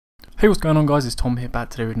Hey, what's going on guys, it's Tom here back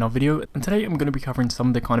today with another video, and today I'm going to be covering some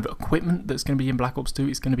of the kind of equipment that's going to be in Black Ops 2.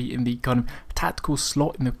 It's going to be in the kind of tactical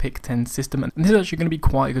slot in the Pick 10 system, and this is actually going to be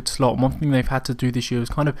quite a good slot. And one thing they've had to do this year is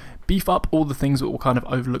kind of beef up all the things that were kind of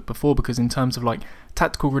overlooked before, because in terms of like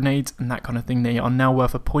tactical grenades and that kind of thing, they are now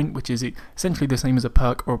worth a point, which is essentially the same as a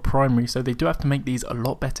perk or a primary, so they do have to make these a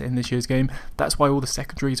lot better in this year's game. That's why all the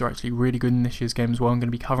secondaries are actually really good in this year's game as well. I'm going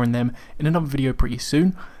to be covering them in another video pretty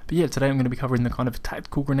soon. But yeah, today I'm going to be covering the kind of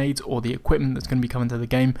tactical grenades or the equipment that's going to be coming to the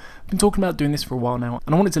game. I've been talking about doing this for a while now,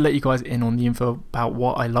 and I wanted to let you guys in on the info about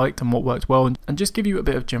what I liked and what worked well, and just give you a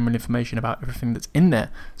bit of general information about everything that's in there.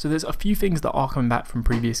 So there's a few things that are coming back from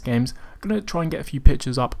previous games. I'm going to try and get a few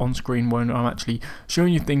pictures up on screen where I'm actually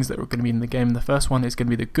showing you things that are going to be in the game. The first one is going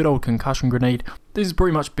to be the good old concussion grenade. This has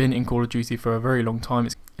pretty much been in Call of Duty for a very long time.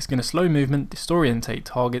 It's going to slow movement, disorientate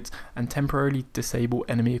targets, and temporarily disable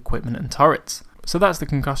enemy equipment and turrets. So that's the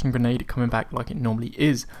concussion grenade coming back like it normally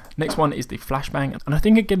is. Next one is the flashbang, and I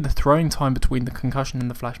think again the throwing time between the concussion and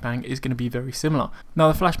the flashbang is going to be very similar.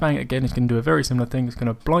 Now the flashbang again is going to do a very similar thing. It's going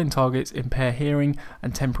to blind targets, impair hearing,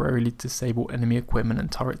 and temporarily disable enemy equipment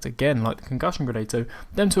and turrets again like the concussion grenade. So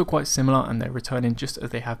them two are quite similar, and they're returning just as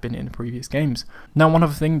they have been in the previous games. Now one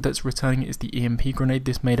other thing that's returning is the EMP grenade.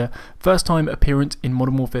 This made a first time appearance in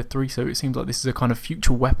Modern Warfare 3, so it seems like this is a kind of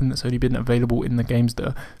future weapon that's only been available in the games that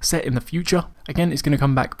are set in the future. Again, it's going to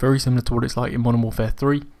come back very similar to what it's like in Modern Warfare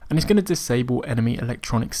 3, and it's going to disable enemy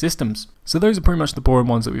electronic systems. So those are pretty much the boring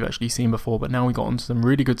ones that we've actually seen before, but now we got onto some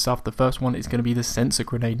really good stuff. The first one is going to be the sensor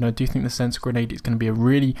grenade, and I do think the sensor grenade is going to be a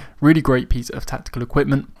really great piece of tactical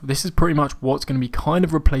equipment. This is pretty much what's going to be kind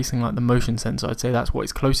of replacing like the motion sensor. I'd say that's what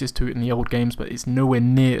it's closest to in the old games, but it's nowhere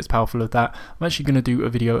near as powerful as that. I'm actually going to do a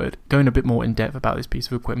video going a bit more in depth about this piece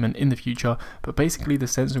of equipment in the future, but basically the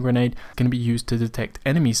sensor grenade is going to be used to detect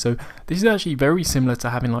enemies. So this is actually very similar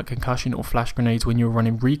to having like concussion or flash grenades when you're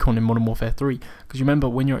running recon in Modern Warfare 3, because you remember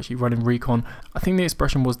when you're actually running recon, I think the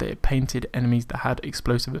expression was that it painted enemies that had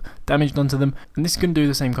explosive damage done to them, and this is going to do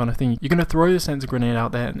the same kind of thing. You're going to throw the sensor grenade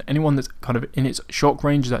out there, and anyone that's kind of in its shock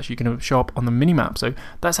range is actually going to show up on the minimap. So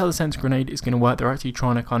that's how the sensor grenade is going to work. They're actually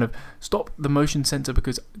trying to kind of stop the motion sensor,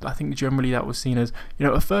 because I think generally that was seen as, you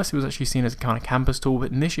know, at first it was actually seen as a kind of campus tool,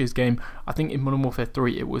 but in this year's game, I think in Modern Warfare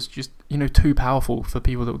 3 it was just, you know, too powerful for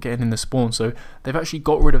people that were getting in the spawn. So they've actually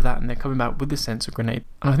got rid of that, and they're coming back with the sensor grenade,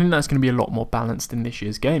 and I think that's going to be a lot more balanced in this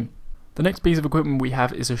year's game. The next piece of equipment we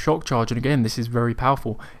have is a shock charge, and again this is very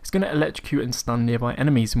powerful. It's going to electrocute and stun nearby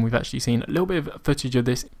enemies, and we've actually seen a little bit of footage of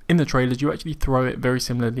this in the trailers. You actually throw it very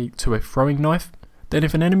similarly to a throwing knife. Then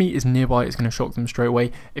if an enemy is nearby, it's going to shock them straight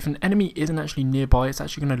away. If an enemy isn't actually nearby, it's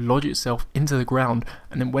actually going to lodge itself into the ground,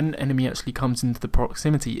 and then when an enemy actually comes into the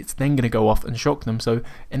proximity, it's then going to go off and shock them. So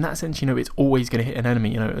in that sense, you know, it's always going to hit an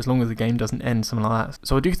enemy, you know, as long as the game doesn't end, something like that.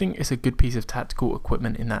 So I do think it's a good piece of tactical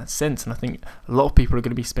equipment in that sense, and I think a lot of people are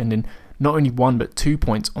going to be spending not only 1 but 2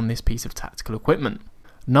 points on this piece of tactical equipment.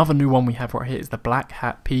 Another new one we have right here is the Black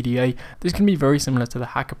Hat PDA. This can be very similar to the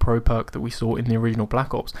Hacker Pro perk that we saw in the original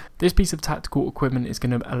Black Ops. This piece of tactical equipment is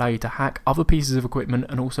going to allow you to hack other pieces of equipment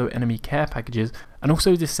and also enemy care packages, and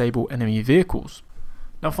also disable enemy vehicles.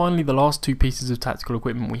 Now finally, the last 2 pieces of tactical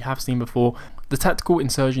equipment we have seen before. The Tactical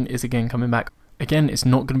Insurgent is again coming back. Again, it's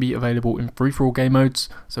not going to be available in free-for-all game modes,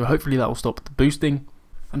 so hopefully that will stop the boosting.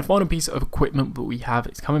 And the final piece of equipment that we have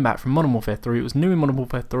is coming back from Modern Warfare 3. It was new in Modern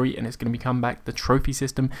Warfare 3, and it's going to be coming back, the trophy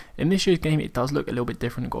system. In this year's game, it does look a little bit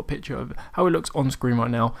different. I've got a picture of how it looks on screen right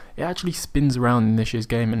now. It actually spins around in this year's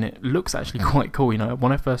game, and it looks actually quite cool. You know,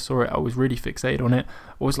 when I first saw it, I was really fixated on it.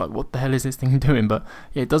 I was like, what the hell is this thing doing? But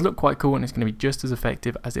yeah, it does look quite cool, and it's going to be just as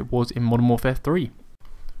effective as it was in Modern Warfare 3.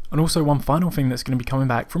 And also one final thing that's going to be coming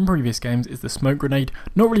back from previous games is the smoke grenade.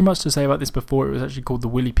 Not really much to say about this before. It was actually called the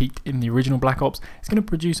Willy Peak in the original Black Ops. It's going to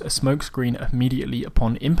produce a smoke screen immediately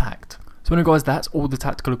upon impact. So anyway guys, that's all the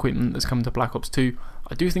tactical equipment that's coming to Black Ops 2.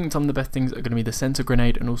 I do think some of the best things are going to be the sensor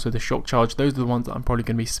grenade and also the shock charge. Those are the ones that I'm probably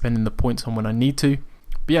going to be spending the points on when I need to.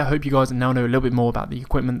 But yeah, I hope you guys now know a little bit more about the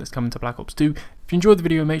equipment that's coming to Black Ops 2. If you enjoyed the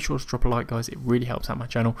video, make sure to drop a like guys. It really helps out my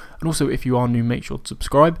channel. And also if you are new, make sure to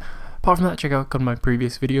subscribe. Apart from that, check out my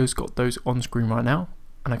previous videos, got those on screen right now,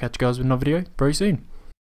 and I'll catch you guys with another video very soon.